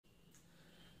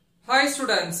Hi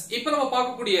students, இப்போ நம்ம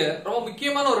பார்க்கக்கூடிய ரொம்ப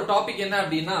முக்கியமான ஒரு டாபிக் என்ன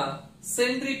அப்படினா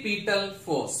centripetal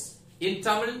force. In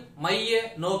Tamil மைய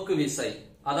நோக்கு விசை.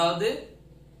 அதாவது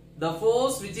the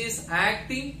force which is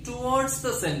acting towards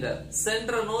the center.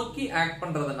 Center நோக்கி ஆக்ட்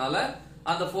பண்றதுனால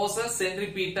அந்த force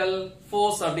centripetal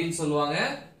force அப்படினு சொல்லுவாங்க.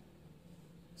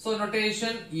 So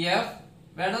notation F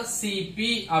வேணா CP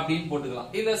அப்படினு போட்டுக்கலாம்.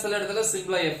 இல்ல சில இடத்துல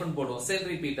சிம்பிளா F ன்னு போடுவோம்.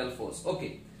 Centripetal force.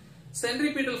 Okay.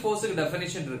 Centripetal force க்கு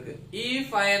definition இருக்கு. If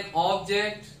an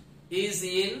object is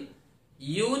in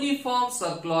uniform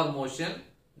circular motion,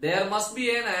 there must be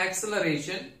an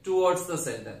acceleration towards the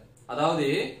center. அதாவது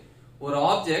ஒரு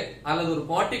ஆப்ஜெக்ட் அல்லது ஒரு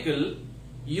பார்ட்டிகிள்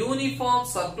யூனிஃபார்ம்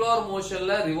சர்க்குலர்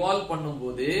மோஷன்ல ரிவால்வ்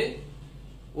பண்ணும்போது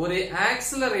ஒரு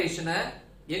ஆக்சிலரேஷனை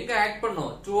எங்க ஆக்ட்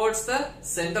பண்ணும்? டுவர்ட்ஸ் த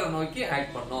சென்டர் நோக்கி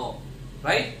ஆக்ட் பண்ணும்.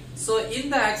 ரைட்? சோ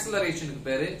இந்த ஆக்சிலரேஷனுக்கு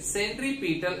பேரு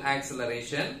சென்ட்ரிபீட்டல்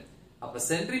ஆக்சிலரேஷன். அப்ப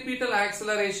centripetal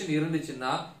acceleration இருந்துச்சுன்னா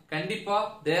கண்டிப்பா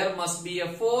there must be a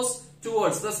force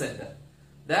towards the center.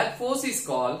 That force is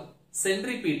called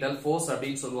centripetal force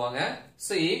அப்படினு சொல்லுவாங்க.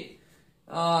 See,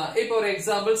 இப்போ ஒரு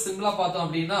எக்ஸாம்பிள் சிம்பிளா பார்த்தோம்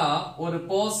அப்படின்னா ஒரு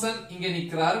பர்சன் இங்க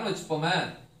நிக்கிறாருன்னு வெச்சுப்போமே.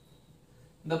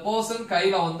 இந்த பர்சன்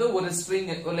கையில வந்து ஒரு ஸ்ட்ரிங்,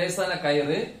 ஒரு லேசான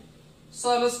கயிறு, சோ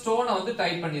அதுல ஸ்டோனை வந்து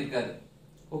டைப் பண்ணிருக்காரு.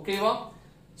 ஓகேவா?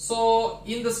 சோ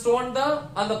இந்த ஸ்டோன் தான்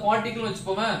அந்த பார்ட்டிகிள்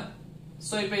வெச்சுப்போமே.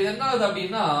 சோ இப்போ இது என்ன ஆகுது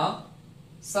அப்படின்னா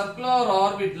சர்க்குலர்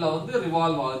ஆர்பிட்ல வந்து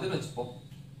ரிவால்வ் ஆகுதுன்னு வெச்சுப்போம்.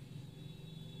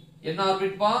 என்ன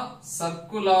ஆர்பிட் பா?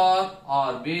 Circular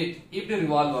orbit. இப்படி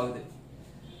ரிவால்வ் ஆகுது.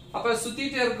 அப்ப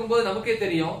சுத்திட்டே இருக்கும்போது நமக்கே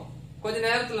தெரியும் கொஞ்ச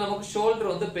நேரத்துல நமக்கு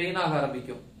ஷோல்டர் வந்து பெயின் ஆக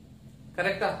ஆரம்பிக்கும்.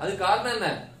 கரெக்டா? அது காரணம்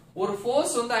என்ன? ஒரு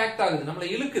ஃபோர்ஸ் வந்து ஆக்ட் ஆகுது, நம்மள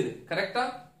இழுக்குது. கரெக்டா?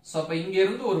 சோ அப்ப இங்க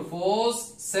இருந்து ஒரு ஃபோர்ஸ்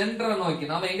சென்டரை நோக்கி,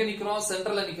 நாம எங்க நிக்கிறோம்?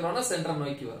 சென்டர்ல நிக்கிறோம்னா சென்டரை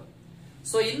நோக்கி வரும்.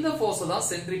 சோ இந்த ஃபோர்ஸ் தான்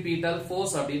சென்ட்ரிபீட்டல்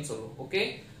ஃபோர்ஸ் அப்படினு சொல்லுவோம். ஓகே?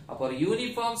 அப்ப ஒரு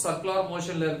யூனிஃபார்ம் சர்க்குலர்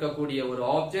மோஷன்ல இருக்கக்கூடிய ஒரு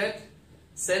ஆப்ஜெக்ட்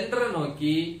சென்டரை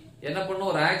நோக்கி என்ன பண்ணும்?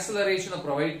 ஒரு ஆக்சிலரேஷனை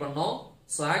ப்ரொவைட் பண்ணும்.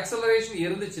 சோ ஆக்சிலரேஷன்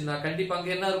இருந்துச்சுன்னா கண்டிப்பா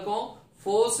அங்க என்ன இருக்கும்?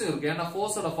 ஃபோர்ஸ் இருக்கு. ஏன்னா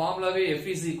ஃபோர்ஸோட ஃபார்முலாவே F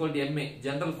is equal to ma,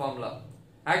 general formula.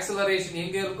 Acceleration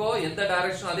எங்க இருக்கோ எந்த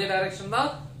டைரக்ஷன் அதே டைரக்ஷன்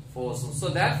தான் force.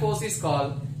 So that force is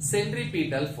called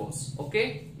centripetal force. Okay?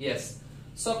 Yes.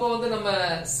 So அப்ப வந்து நம்ம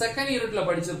செகண்ட் யூனிட்ல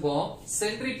படிச்சிருப்போம்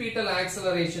centripetal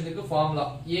ஆக்சிலரேஷனுக்கு formula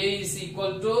A is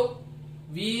equal to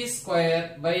V square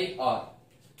by R.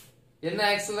 என்ன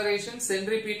ஆக்சிலரேஷன்?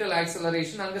 Centripetal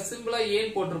acceleration. அங்க சிம்பிளா A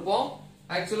ன்னு போட்டிருப்போம்.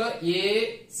 ஆக்சுவலா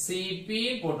ACP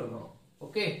போட்டிருக்கோம்.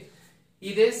 ஓகே?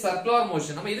 இதே சர்க்குலர்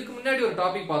மோஷன். நம்ம இதுக்கு முன்னாடி ஒரு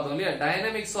டாபிக் பார்த்தோம் இல்லையா?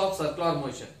 Dynamics of circular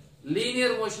motion.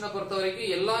 Linear மோஷனை பொறுத்த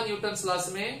வரைக்கும் எல்லா நியூட்டன்ஸ்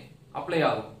லாஸுமே அப்ளை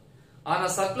ஆகும். ஆனா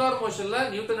சர்க்குலர் மோஷன்ல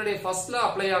நியூட்டனுடைய ஃபர்ஸ்ட் லா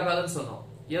அப்ளை ஆகாதுன்னு சொன்னோம்.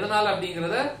 எதனால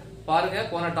அப்படிங்கறத பாருங்க,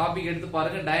 போன டாபிக் எடுத்து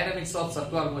பாருங்க. Dynamics of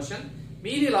circular motion.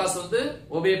 மீதி லாஸ் வந்து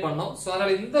ஒபே பண்ணோம். சோ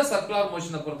அதனால இந்த சர்க்குலர்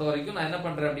மோஷனை பொறுத்த வரைக்கும் நான் என்ன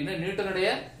பண்றேன் அப்படின்னா நியூட்டனுடைய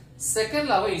செகண்ட்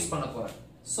லாவை யூஸ் பண்ண போறேன்.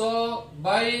 So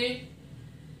by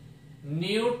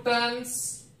Newton's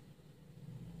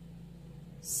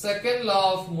second law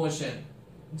of motion,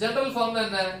 general formula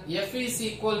என்ன? F is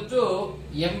equal to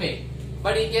ma.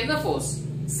 But இங்க என்ன force?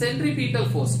 centripetal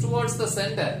force towards the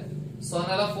center. So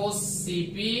அதனால force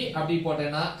CP அப்படி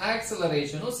போட்டேனா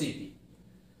acceleration CP.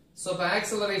 So அப்ப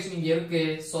acceleration இங்க இருக்கு.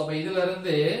 So அப்ப இதுல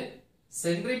இருந்து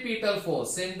centripetal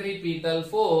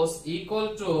force equal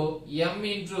to m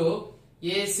into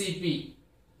ACP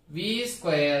V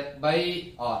square by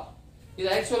R. இது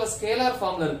actually scalar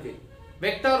formல இருக்கு.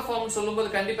 Vector form சொல்லும்போது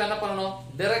கண்டிப்பா என்ன பண்ணணும்?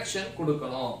 Direction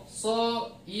கொடுக்கணும். So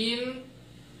in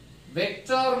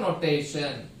vector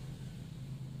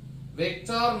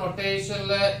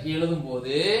notationல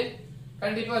எழுதும்போது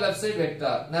கண்டிப்பா லெஃப்ட் சைடு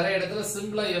வெக்டார், நிறைய இடத்துல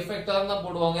சிம்பிளா F வெக்டார் தான்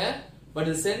போடுவாங்க. பட்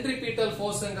சென்ட்ரிபீட்டல்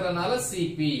ஃபோர்ஸ்ங்கறனால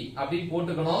CP அப்படி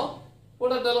போட்டுக்கணும்.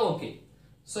 போட்டாலும் ஓகே.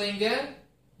 சோ இங்க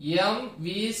m v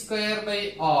square by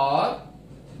r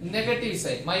negative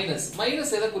side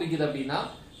minus எதை குறிக்குது அப்படினா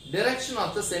direction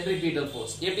of the centripetal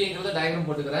force. எப்படிங்கறத diagram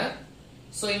போட்டுக்கறேன்.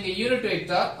 So இங்க unit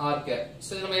vector r gap.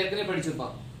 So நம்ம ஏற்கனவே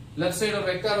படிச்சிருப்போம். லெஃப்ட் சைடு ஒரு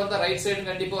வெக்டார் வந்தா ரைட் சைடு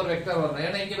கண்டிப்பா ஒரு வெக்டார் வரணும்.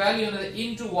 ஏன்னா இங்க வேல்யூ என்னது?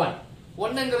 into 1.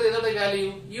 1ங்கிறது எதோட வேல்யூ?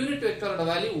 Unit வெக்டாரோட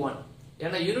value 1.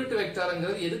 ஏன்னா யூனிட்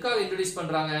வெக்டார்ங்கிறது எதுக்காக இன்ட்ரோ듀ஸ்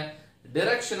பண்றாங்க?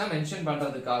 டைரக்ஷனை மென்ஷன்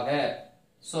பண்றதுக்காக.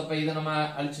 சோ அப்ப இத நம்ம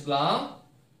அழிச்சுக்கலாம்.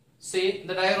 சரி,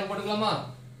 இந்த டயகிராம் போட்டுக்கலாமா?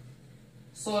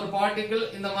 சோ ஒரு பார்ட்டிகிள்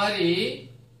இந்த மாதிரி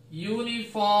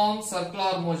யூனிஃபார்ம்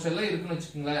சர்க்குலர் மோஷன்ல இருக்குன்னு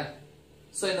வெச்சுக்கங்களேன்.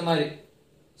 சோ இந்த மாதிரி.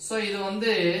 சோ இது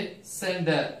வந்து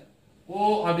சென்டர் O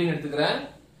அப்படின்னு எடுத்துக்கிறேன்.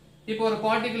 இப்போ ஒரு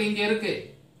பார்ட்டிகிள் இங்க இருக்கு.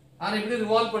 ஆனா இப்படி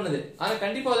ரிவால்வ் பண்ணுது. ஆனா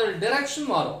கண்டிப்பா அதோட டைரக்ஷன்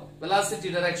மாறும். வெலாசிட்டி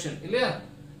டைரக்ஷன் இல்லையா?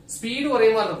 ஸ்பீட் ஒரே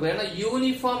மாதிரி இருக்கும். ஏன்னா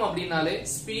யூனிஃபார்ம் அப்படினாலே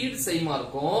ஸ்பீட் சேமா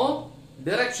இருக்கும்,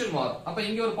 டைரக்ஷன் மாறும். அப்ப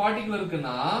இங்க ஒரு பார்ட்டிகிள்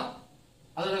இருக்குன்னா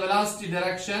அதோட வெலாசிட்டி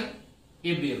டைரக்ஷன்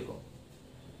இப்படி இருக்கும்.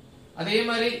 அதே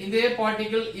மாதிரி இதே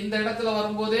பார்ட்டிகிள் இந்த இடத்துல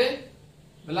வரும்போது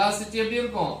velocity எப்படி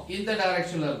இருக்கும் இந்த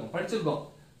டைரக்ஷன்ல இருக்கும் படிச்சிருக்கோம்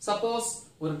சப்போஸ்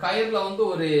ஒரு கயிறுல வந்து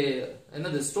ஒரு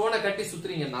என்னது ஸ்டோனை கட்டி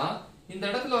சுத்துறீங்கன்னா இந்த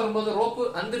இடத்துல வரும்போது ரோப்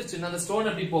அந்திருச்சுன்னா அந்த ஸ்டோன்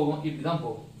எப்படி போகும் இப்படி தான்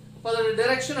போகும் அப்ப அதோட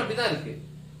டைரக்ஷன் அப்படி தான் இருக்கு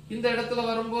இந்த இடத்துல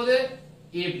வரும்போது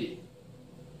இப்படி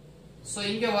சோ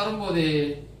இங்க வரும்போது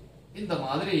இந்த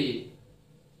மாதிரி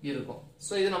இருக்கும்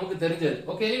சோ இது நமக்கு தெரிஞ்சது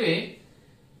ஓகே எனிவே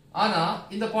ஆனா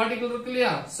இந்த பார்ட்டிகிள் இருக்கு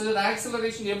இல்லையா சோ இந்த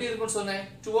ஆக்ஸலரேஷன் எப்படி இருக்கும்னு சொன்னேன்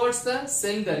டுவர்ட்ஸ் தி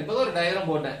சென்டர் இப்போ ஒரு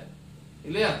டயகிராம் போட்டேன்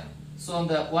இல்லையா சோ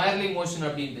அந்த வயர்லிங் மோஷன்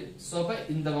அப்படினு சோ அப்ப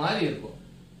இந்த மாதிரி இருக்கும்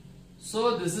so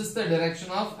this is the direction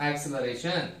of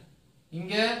acceleration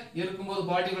இங்க இருக்கும்போது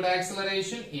பார்ட்டிகிள்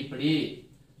ஆக்ஸலரேஷன் இப்படி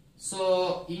சோ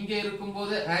இங்க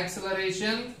இருக்கும்போது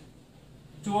ஆக்ஸலரேஷன்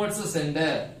towards the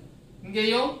center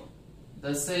இங்கேயும்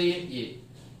the same a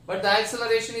but the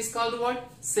acceleration is called what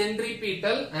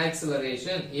centripetal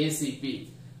acceleration ACP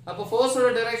அப்ப force ஓட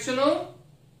டைரக்ஷனும்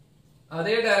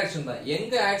அதே டைரக்ஷன் தான்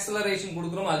எங்க ஆக்ஸலரேஷன்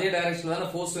கொடுக்கறோம் அதே டைரக்ஷன்ல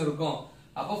தான் ஃபோர்ஸ் இருக்கும்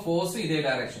அப்ப ஃபோர்ஸ் இதே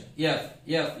டைரக்ஷன் F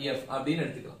F F அப்படினு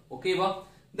எடுத்துக்கலாம் ஓகேவா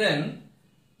தென்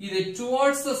இது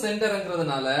towards the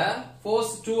சென்டர்ங்கிறதுனால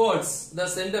force towards the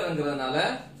சென்டர்ங்கிறதுனால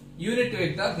unit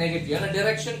vector negative ஆன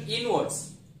டைரக்ஷன் இன்வர்ட்ஸ்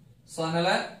சோ அதனால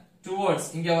டுவர்ட்ஸ்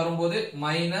இங்க வரும்போது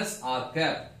மைனஸ் r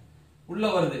கேப் உள்ள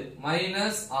வருது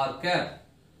மைனஸ் r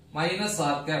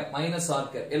கேப்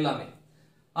எல்லாமே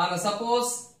ஆனா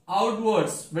சப்போஸ்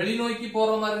outwards வெளிநோக்கி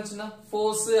போற மாதிரி இருந்துச்சுன்னா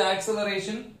force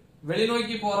acceleration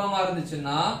வெளிநோக்கி போற மாதிரி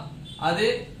இருந்துச்சுன்னா அது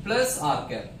plus r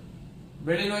cap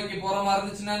வெளிநோக்கி போற மாதிரி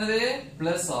இருந்துச்சுன்னா அது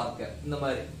plus r cap இந்த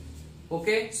மாதிரி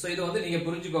ஓகே சோ இது வந்து நீங்க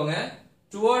புரிஞ்சுக்கோங்க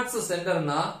towards the center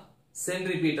னா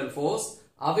centripetal force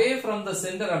away from the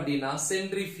center அப்படினா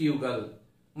centrifugal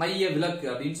மைய விலக்கு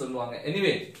அப்படினு சொல்லுவாங்க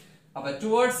எனிவே அப்ப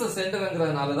towards the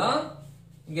centerங்கிறதுனால தான்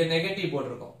இங்க நெகட்டிவ்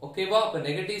போட்டுருக்கோம் ஓகேவா அப்ப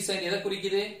நெகட்டிவ் சைன் எதை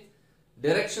குறிக்குது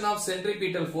direction of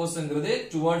centripetal force ங்கிறது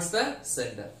towards the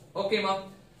center ஓகேமா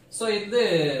சோ இது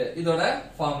இதோட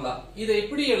ஃபார்முலா இதை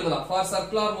எப்படி எழுதலாம் for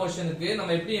circular motion க்கு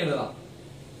நம்ம எப்படி எழுதலாம்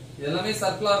இதெல்லாம்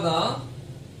சர்க்குலர் தான்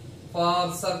for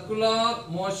circular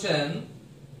motion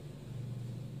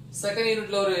செகண்ட்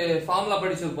யூனிட்ல ஒரு ஃபார்முலா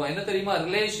படிச்சிருப்போம் என்ன தெரியுமா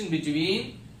relation between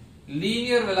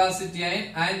linear velocity and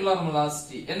angular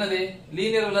velocity என்னது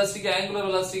linear velocity angular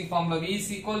velocity formula v is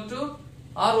equal to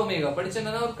r omega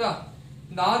படிச்சேன்னா இருக்கா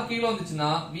இந்த r கீழ வந்துச்சுனா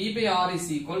v by r is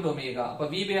equal to omega அப்ப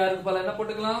v by r க்கு பதிலா என்ன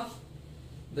போட்டுக்கலாம்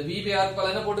இந்த v by r க்கு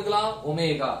பதிலா என்ன போட்டுக்கலாம்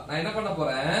omega நான் என்ன பண்ண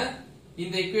போறேன்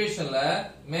இந்த ஈக்குவேஷன்ல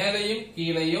மேலையும்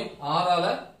கீழையும் r ஆல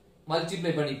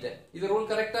மல்டிப்ளை பண்ணிட்டேன் இது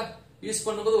ரூல் கரெக்ட்டா யூஸ்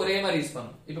பண்ணும்போது ஒரே மாதிரி யூஸ்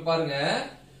பண்ணனும் இப்போ பாருங்க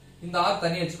இந்த r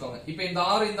தனியா வெச்சுக்கோங்க இப்போ இந்த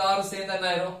r சேர்ந்தா என்ன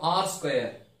ஆயிரும் r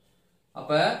ஸ்கொயர்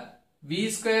அப்ப v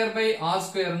square by r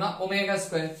ஸ்கொயர்னா omega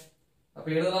square அப்ப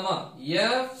எழுதலாமா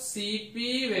FCP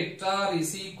vector is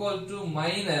equal to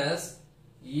minus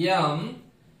m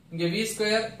இங்க v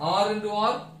square r into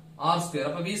r square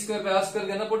அப்ப v square by r square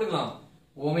என்ன போட்டுக்கலாம்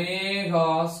omega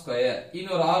square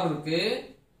இன்னொரு r இருக்கு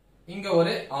இங்க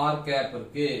ஒரு r cap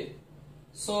இருக்கு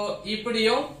சோ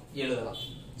இப்படியும் எழுதலாம்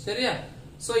சரியா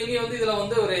சோ இனி வந்து இதுல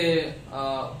வந்து ஒரு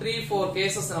 3-4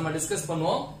 கேसेस நம்ம டிஸ்கஸ்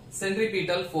பண்ணுவோம்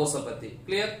centripetal force பத்தி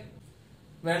கிளியர்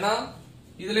வேணா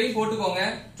இதுலயும் போட்டுக்கோங்க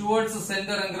towards the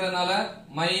centerங்கறனால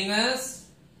minus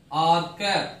r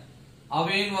cap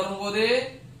அவேன் வரும்போது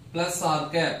plus r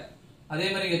cap அதே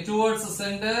மாதிரி இங்க towards the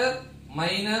center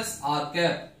minus r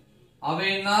cap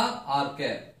அவேனா r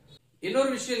cap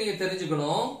இன்னொரு விஷயம் நீங்க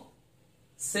தெரிஞ்சுக்கணும்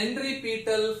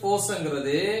centripetal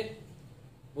forceங்கிறது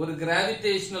ஒரு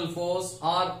gravitational force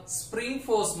or spring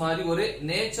force மாதிரி ஒரு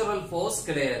natural force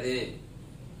கிடையாது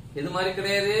இது மாதிரி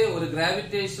கிடையாது ஒரு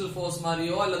gravitational force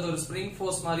மாதிரியோ அல்லது ஒரு spring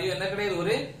force மாதிரியோ என்ன கிடையாது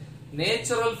ஒரு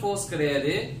natural force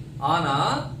கிடையாது ஆனா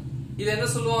இது என்ன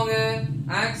சொல்லுவாங்க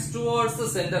acts towards the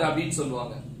center அப்படினு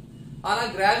சொல்லுவாங்க ஆனா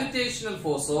gravitational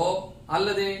forceஓ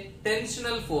அல்லது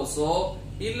tensional forceஓ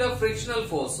இல்ல frictional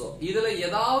forceஓ இதுல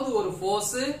ஏதாவது ஒரு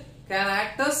force can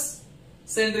act as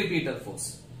centripetal force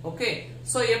okay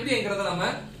so எப்படிங்கறத நம்ம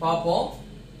பாப்போம்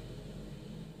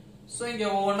சோ இங்க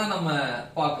ஒவ்வொண்ணா நம்ம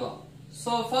பார்க்கலாம்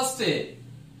So first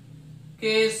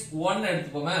case 1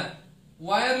 எடுத்துப்போமே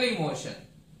whirling motion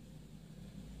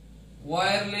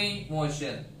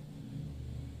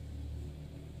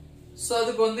so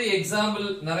அதுக்கு வந்து எக்ஸாம்பிள்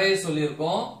நிறைய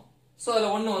சொல்லிருக்கோம் so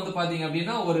அதுல ஒன்னு வந்து பாத்தீங்க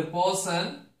அப்படினா ஒரு person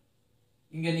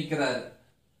இங்க நிக்கறாரு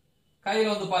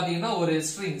கையில வந்து பாத்தீங்கன்னா ஒரு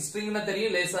ஸ்ட்ரிங்னா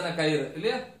தெரியும் லேசான கயிறு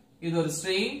இல்லையா இது ஒரு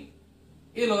ஸ்ட்ரிங்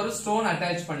இதுல ஒரு ஸ்டோன்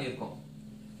அட்டாச் பண்ணிருக்கோம்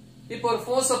இப்போ ஒரு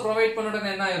ஃபோர்ஸ் ப்ரொவைட் பண்ண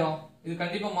உடனே என்ன ஆயிரும் இது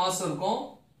கண்டிப்பா மாஸ் இருக்கும்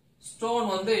ஸ்டோன்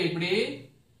வந்து இப்படி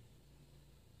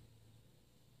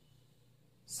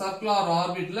சர்க்குலர்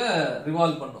ஆர்பிட்ல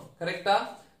ரிவால்வ் பண்ணும் கரெக்ட்டா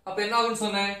அப்ப என்ன ஆகும்னு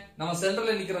சொன்னேன், நம்ம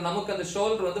சென்டர்ல நிக்கிற நமக்கு அந்த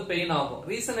ஷோல்டர் வந்து பெயின் ஆகும்.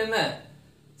 ரீசன் என்ன,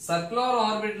 சர்க்குலர்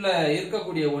ஆர்பிட்ல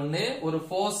இருக்கக்கூடிய ஒண்ணு ஒரு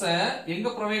ஃபோர்ஸ எங்க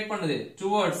ப்ரொவைட் பண்ணுது,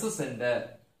 டுவர்ட்ஸ் சென்டர்.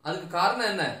 அதுக்கு காரணம்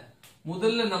என்ன,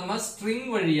 முதல்ல நம்ம ஸ்ட்ரிங்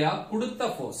வழியா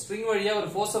கொடுத்த ஃபோர்ஸ், ஸ்ட்ரிங் வழியா ஒரு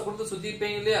ஃபோர்ஸ கொடுத்து சுத்தி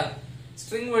இருப்பீங்க இல்லையா,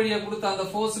 ஸ்ட்ரிங் வழியா கொடுத்த அந்த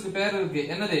ஃபோர்ஸுக்கு பேர் இருக்கு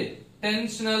என்னது,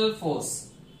 டென்ஷனல் ஃபோர்ஸ்.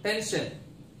 டென்ஷன்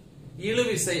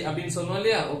இழுவிசை அப்படின்னு சொல்லுவோம்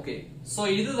இல்லையா. ஓகே, சோ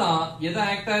இதுதான் எதை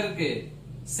ஆக்ட் ஆயிருக்கு,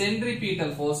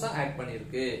 சென்ட்ரிபீட்டல் ஃபோர்ஸ் ஆக்ட்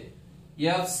பண்ணிருக்கு,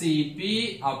 FCP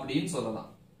அப்படின்னு சொல்லலாம்.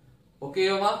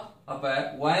 ஓகேவா. அப்ப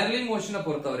வயர்லிங் மோஷனை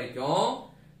பொறுத்த வரைக்கும்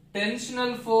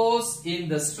டென்ஷனல் ஃபோர்ஸ் இன்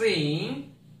தி ஸ்ட்ரிங்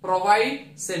ப்ரொவைட்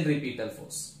சென்ட்ரிபீட்டல்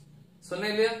ஃபோர்ஸ்.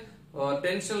 சொன்னேன் இல்லையா,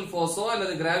 டென்ஷனல் ஃபோர்ஸோ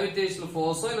அல்லது கிராவிடேஷனல்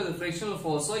ஃபோர்ஸோ அல்லது ஃபிரிக்ஷனல்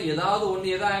ஃபோர்ஸோ ஏதாவது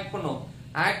ஒன்னு எதை ஆக்ட் பண்ணும்,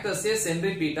 act as a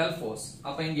centripetal force.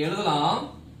 அப்ப இங்க எழுதலாம்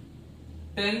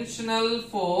டென்ஷனல்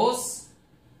force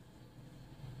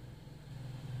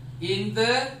in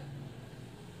the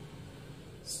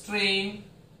string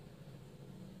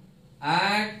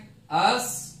act as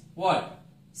what,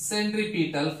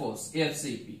 centripetal force,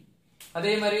 FCP.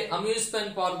 அதே மாதிரி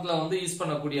அம்யூஸ்மென்ட் பார்க்ல வந்து யூஸ்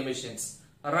பண்ணக்கூடிய மெஷின்ஸ்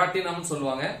ராட்டினம்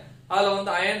சொல்லுவாங்க, அதுல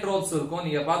வந்து அயர்ன் ரோப்ஸ் இருக்கும்,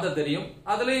 நீங்க பார்த்தா தெரியும்.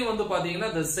 அதுலயும் வந்து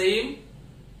பாத்தீங்கன்னா the same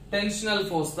tensional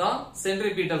force தான்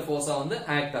centripetal force வந்து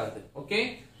ஆக்ட் ஆகுது. ஓகே,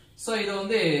 சோ இது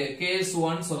வந்து கேஸ்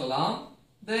 1 சொல்லலாம்.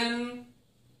 தென்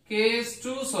கேஸ்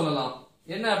 2 சொல்லலாம்.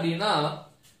 என்ன அப்படின்னா,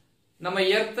 நம்ம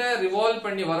எர்த்தை ரிவால்வ்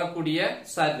பண்ணி வரக்கூடிய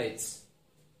satellites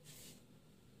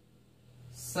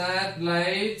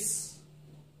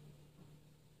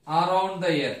around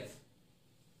the earth.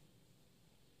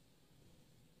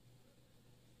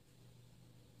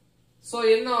 So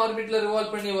என்ன ஆர்பிட்ல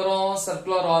ரிவால்வ் பண்ணி வரும்,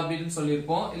 சர்க்குலர் ஆர்பிட்னு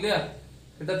சொல்லியிருப்போம் இல்லையா,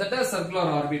 கிட்டத்தட்ட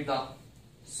சர்க்குலர் ஆர்பிட் தான்.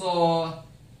 சோ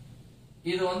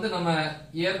இது வந்து நம்ம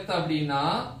எர்த் அப்படின்னா,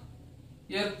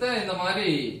 எர்த்தை இந்த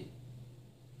மாதிரி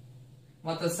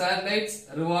மற்ற சேட்டலைட்ஸ்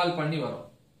ரிவால்வ் பண்ணி வரும்.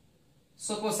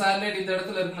 சப்போஸ் சேட்டலைட் இந்த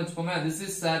இடத்துல இருக்குன்னு வச்சுக்கோங்க, திஸ்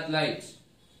இஸ் சேட்டலைட்.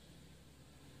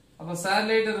 அப்ப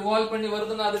சேட்டலைட் ரிவால்வ் பண்ணி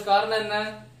வருதுன்னா அது காரணம் என்ன,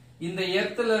 இந்த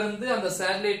எர்த்ல இருந்து அந்த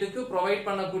சேட்டலைட்டுக்கு ப்ரொவைட்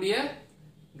பண்ணக்கூடிய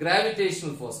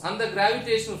கிராவிடேஷனல் ஃபோர்ஸ், அந்த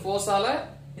கிராவிடேஷனல் ஃபோர்ஸால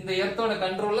இந்த எர்த்தோட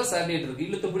கண்ட்ரோல்ல சேட்டலைட் இருக்கு,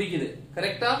 இழுத்து பிடிக்குது.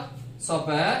 கரெக்டா. சோ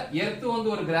அப்ப எர்த்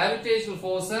வந்து ஒரு கிராவிடேஷனல்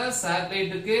ஃபோர்ஸ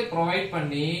சேட்டலைட்டுக்கு ப்ரொவைட்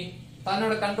பண்ணி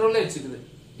தன்னோட கண்ட்ரோல்ல வச்சுக்குது.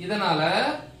 இதனால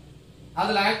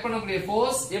அதுல ஆக்ட் பண்ணக்கூடிய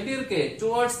ஃபோர்ஸ் எப்படி இருக்கு,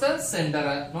 டுவர்ட்ஸ் தி சென்டர்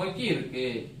நோக்கி இருக்கு.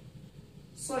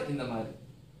 சோ இந்த மாதிரி.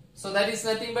 So that is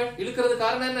nothing but, இழுக்கிறது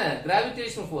காரணம் என்ன,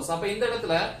 கிராவிடேஷனல் ஃபோர்ஸ். அப்ப இந்த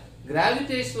இடத்துல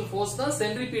கிராவிடேஷனல் ஃபோர்ஸ் தான்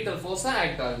சென்ட்ரிபீட்டல் ஃபோர்ஸா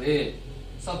ஆக்ட் ஆகுது.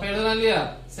 சோ அப்ப எழுதலாம் இல்லையா,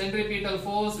 centripetal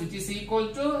force which is equal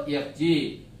to Fg.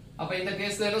 அப்ப இந்த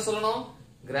கேஸ்ல என்ன சொல்லணும்,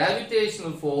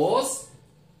 gravitational force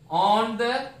on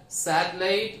the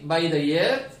satellite by the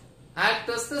earth act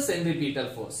as the centripetal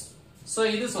force. So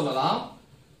இது சொல்லலாம்.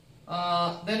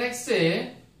 The next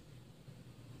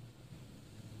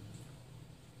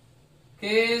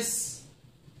case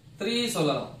 3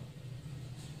 சொல்லலாம்.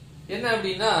 என்ன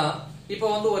அப்படின்னா, இப்ப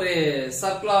வந்து ஒரு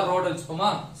circular road வச்சுக்கோமா,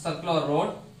 circular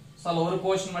road. So ஒரு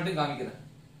போர்ஷன் மட்டும் காமிக்கிறேன்.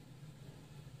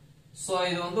 சோ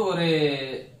இது வந்து ஒரு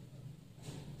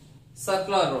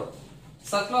சர்க்குலர் ரோட்.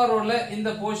 சர்க்குலர் ரோட்ல இந்த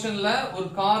போர்ஷன்ல ஒரு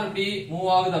கார் இப்படி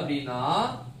மூவ் ஆகுது அப்படின்னா,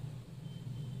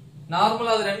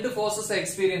 நார்மலா அது ரெண்டு ஃபோர்ஸஸ்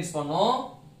எக்ஸ்பீரியன்ஸ் பண்ணும்.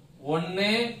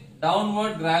 ஒன்னு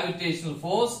டவுன்வர்ட் கிராவிடேஷனல்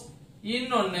ஃபோர்ஸ்,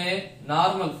 இன்னொன்னு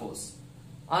நார்மல் ஃபோர்ஸ்.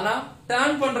 ஆனா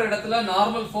டர்ன் பண்ற இடத்துல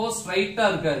நார்மல் ஃபோர்ஸ் ஸ்ட்ரைட்டா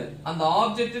இருக்காது, அந்த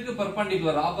ஆப்ஜெக்ட்டுக்கு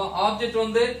பெர்பெண்டிகுலர். ஆப்ஜெக்ட்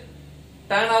வந்து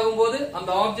டர்ன் ஆகும்போது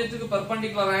அந்த ஆப்ஜெக்ட்டுக்கு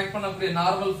பெர்பெண்டிகுலர் ஆக்ட் பண்ணக்கூடிய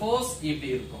நார்மல் ஃபோர்ஸ்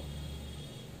இப்படி இருக்கும்.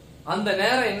 அந்த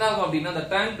நேரம் என்ன ஆகும் அப்படின்னா, அந்த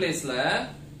டர்ன் பிளேஸ்ல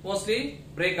மோஸ்ட்லி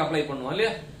பிரேக் அப்ளை பண்ணுவோம்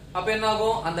இல்லையா. அப்ப என்ன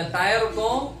ஆகும், அந்த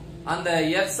டயருக்கும் அந்த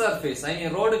எர்த் சர்ஃபேஸ் ஐ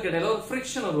மீன் ரோடுக்கு இடையில ஒரு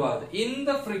ஃபிரிக்ஷன் உருவாகுது.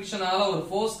 இந்த ஃபிரிக்ஷனால ஒரு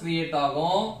ஃபோர்ஸ் கிரியேட்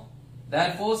ஆகும்.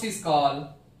 that force is called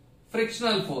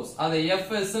frictional force. அதை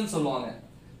FS ன்னு சொல்லுவாங்க,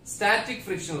 ஸ்டாட்டிக்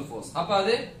ஃபிரிக்ஷனல் ஃபோர்ஸ். அப்ப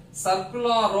அது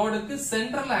சர்க்குலர் ரோடுக்கு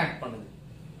சென்டர்ல ஆக்ட் பண்ணுது.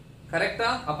 கரெக்டா.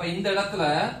 அப்ப இந்த இடத்துல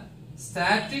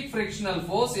ஸ்டாட்டிக் ஃபிரிக்ஷனல்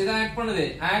ஃபோர்ஸ் எதை ஆக்ட் பண்ணுது,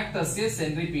 act as a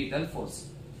centripetal force.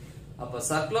 அப்ப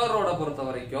சர்க்குலர் ரோட பொறுத்த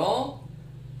வரைக்கும்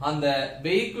அந்த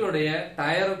வெஹிக்கிளுடைய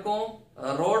டயருக்கும்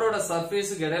ரோடோட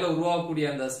சர்ஃபேஸுக்கு இடையில உருவாகக்கூடிய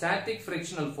அந்த static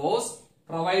frictional force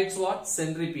provides what,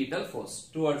 centripetal force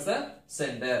towards the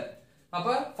center. அப்ப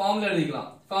ஃபார்முலா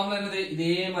எழுதிக்கலாம். ஃபார்முலா என்னது,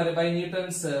 இதே மாதிரி by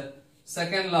Newton's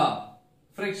second law,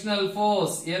 frictional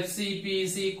force FCP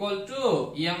is equal to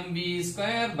mv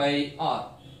square by r.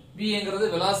 v என்கிறது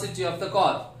velocity of the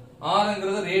car, r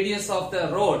என்கிறது radius of the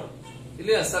road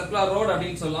இல்லையா, circular road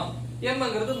அப்படின்னு சொல்லலாம். m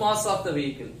என்கிறது mass of the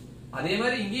vehicle. அதே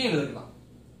மாதிரி இங்கேயும் எழுதிக்கலாம்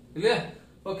இல்லையா.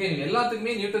 ஓகே,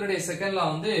 எல்லாத்துக்குமே நியூட்டனுடைய செகண்ட் லா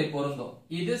வந்து பொருந்தும்.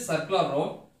 இது சர்க்குலர்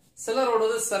ரோட். சில ரோடு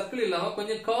வந்து சர்க்கிள் இல்லாம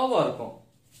கொஞ்சம் கர்வா இருக்கும்.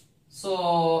 சோ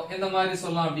இந்த மாதிரி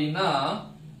சொல்லலாம் அப்படின்னா,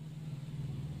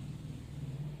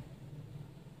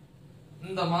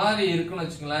 இந்த மாதிரி இருக்குன்னு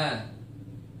வச்சுங்களேன்.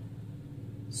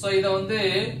 சோ இத வந்து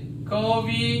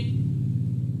curvy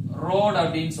road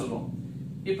அப்படின்னு சொல்றோம்.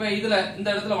 இப்ப இதுல இந்த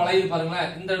இடத்துல வளையுது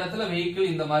பாருங்களேன். இந்த இடத்துல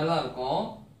வெஹிக்கிள் இந்த மாதிரி தான் இருக்கும்.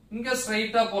 இங்க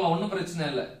ஸ்ட்ரைட்டா போலாம், ஒண்ணும் பிரச்சனை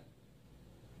இல்ல.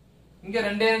 இங்க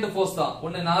ரெண்டு ஃபோர்ஸ் தான்.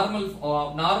 ஒன்னு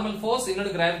நார்மல் ஃபோர்ஸ்,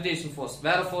 இன்னொரு கிராவிடேஷன் ஃபோர்ஸ்.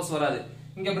 வேற ஃபோர்ஸ் வராது.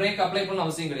 இங்க பிரேக் அப்ளை பண்ண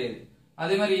அவசியம் கிடையாது.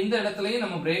 அதே மாதிரி இந்த இடத்துலயும்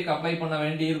நம்ம பிரேக் அப்ளை பண்ண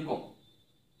வேண்டி இருக்கும்.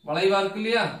 வளைவா இருக்கு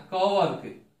இல்லையா, கர்வா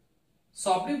இருக்கு. சோ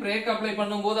அப்படி பிரேக் அப்ளை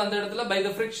பண்ணும்போது அந்த இடத்துல பை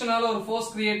தி ஃபிரிக்ஷனால ஒரு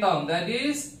ஃபோர்ஸ் கிரியேட் ஆகும். That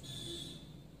is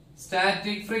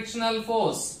static frictional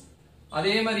force.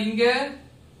 அதே மாதிரி இங்க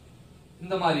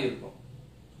இந்த மாதிரி இருக்கும்.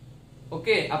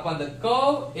 ஓகே, அப்ப அந்த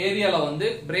கர்வ் ஏரியால வந்து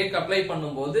பிரேக் அப்ளை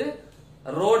பண்ணும்போது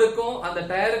ரோடுக்கும் அந்த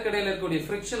டயருக்கு இடையில இருக்கக்கூடிய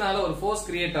ஃபிரிக்ஷனால ஒரு ஃபோர்ஸ்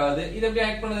கிரியேட் ஆகுது. இது எப்படி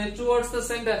ஆக்ட் பண்ணுது? Towards the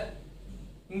centre.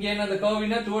 இங்க என்ன அந்த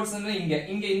கர்வ்னா டுவர்ட்ஸ் சென்டர்,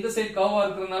 இங்க இந்த side Karva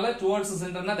இருக்குறனால towards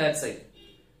சென்டர்னா that side.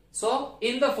 So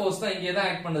இந்த ஃபோர்ஸ் தான் இங்க தான்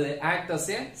ஆக்ட் பண்ணுது. Act as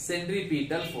a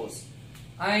centripetal force.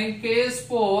 and case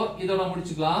 4 இதோட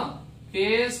முடிச்சுக்கலாம்.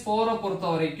 case 4 பொறுத்த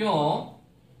வரைக்கும்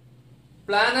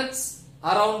planets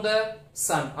around the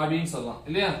sun அப்படினு சொல்லலாம்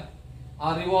இல்லையா,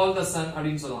 or revolve the sun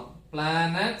அப்படினு சொல்லலாம்.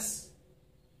 planets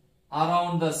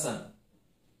around the sun,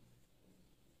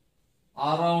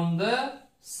 around the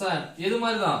sun எது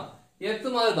மாதிரி தான், எர்த்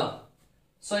மாதிரி தான்.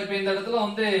 சோ இப்போ இந்த இடத்துல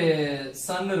வந்து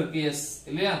sun இருக்கு, எஸ்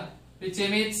இல்லையா, which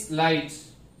emits light.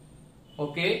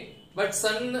 Okay, but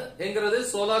sun என்கிறது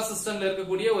சோலார் சிஸ்டம்ல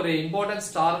இருக்கக்கூடிய ஒரு இம்பார்ட்டன்ட்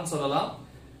ஸ்டார்னு சொல்லலாம்.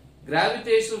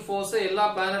 கிராவிடேஷனல் ஃபோர்ஸ் எல்லா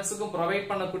பிளானட்ஸ்க்கும் ப்ரொவைட்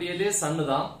பண்ணக்கூடியதே sun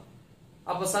தான்.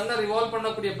 அப்ப சன்னை ரிவால்வ்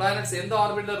பண்ணக்கூடிய பிளானட்ஸ் எந்த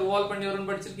ஆர்பிட்ல ரிவால்வ் பண்ணி வரும்னு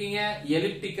படிச்சிருக்கீங்க?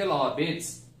 Elliptical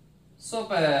orbits. சோ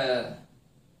இப்ப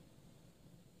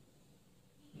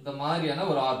இந்த மாதிரியான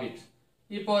ஒரு ஆர்பிட்.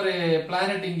 இப்போ ஒரு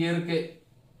பிளானட் இங்க இருக்கு,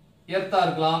 எர்த்தா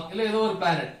இருக்கலாம் இல்ல ஏதோ ஒரு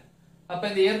பிளானட். அப்ப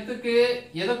இந்த எர்த்துக்கு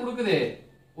எதை கொடுக்குது?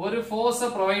 ஒரு ஃபோர்ஸ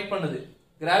ப்ரொவைட் பண்ணுது,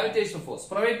 கிராவிடேஷனல் ஃபோர்ஸ்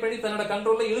ப்ரொவைட் பண்ணி தன்னோட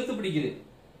கண்ட்ரோல்ல இழுத்து பிடிக்குது.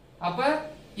 அப்ப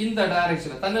இந்த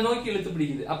டைரக்ஷன்ல தன்னை நோக்கி இழுத்து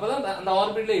பிடிக்குது. அப்பதான் அந்த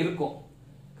ஆர்பிட்ல இருக்கும்.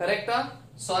 கரெக்டா?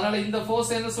 சோ அதனால இந்த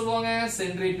ஃபோர்ஸ் என்ன சொல்லுவாங்க?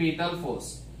 Centripetal force.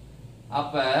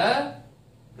 அப்ப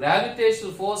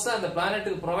கிராவிடேஷனல் ஃபோர்ஸ் அந்த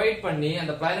பிளானட்டுக்கு ப்ரொவைட் பண்ணி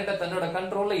அந்த பிளானட்டை தன்னோட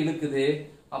கண்ட்ரோல்ல இழுக்குது.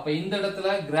 அப்ப இந்த இடத்துல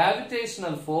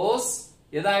கிராவிடேஷனல் ஃபோர்ஸ்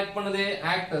எதை ஆக்ட் பண்ணுது?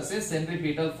 Act as a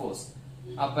centripetal force.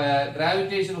 அப்ப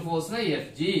gravitational ஃபோர்ஸ்னா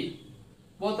Fg.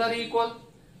 both are equal.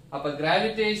 அப்ப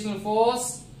gravitational force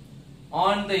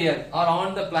on the earth or on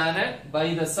the planet by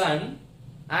the sun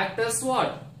act as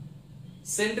what?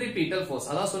 Centripetal force.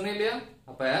 அதான் சொன்னேன் இல்லையா?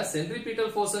 அப்ப centripetal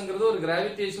forceங்கிறது ஒரு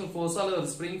gravitational force அல்லது ஒரு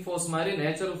spring force மாதிரி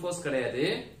natural force கிடையாது.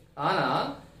 ஆனா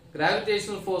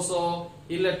gravitational forceோ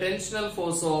இல்ல tensional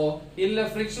forceோ இல்ல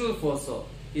frictional forceோ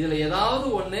இதுல ஏதாவது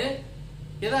ஒண்ணு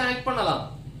எதை ஆக்ட் பண்ணலாம்?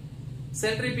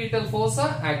 centripetal force-ஆ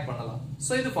ஆக்ட் பண்ணலாம்.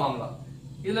 சோ இது ஃபார்முலா.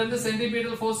 இதுல இருந்து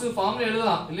centripetal force ஃபார்முலா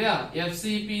எழுதலாம் இல்லையா?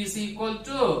 FCP is equal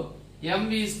to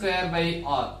mv square by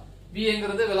r. v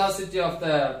என்கிறது velocity of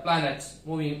the planet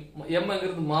moving, m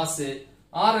என்கிறது mass,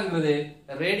 r என்கிறது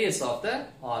radius of the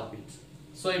orbit.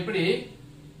 So இப்படி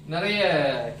நிறைய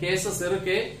கேसेस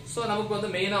இருக்கு. சோ நமக்கு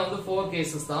வந்து மெயினா வந்து 4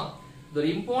 கேसेस தான். இது ஒரு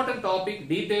இம்பார்ட்டன்ட் டாபிக்,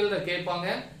 டீடைல்ல கேட்பாங்க.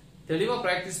 தெளிவா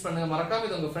பிராக்டிஸ் பண்ணுங்க. மறக்காம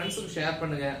இத உங்க ஃப்ரெண்ட்ஸ்க்கு ஷேர்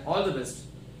பண்ணுங்க. All the best.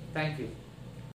 Thank you.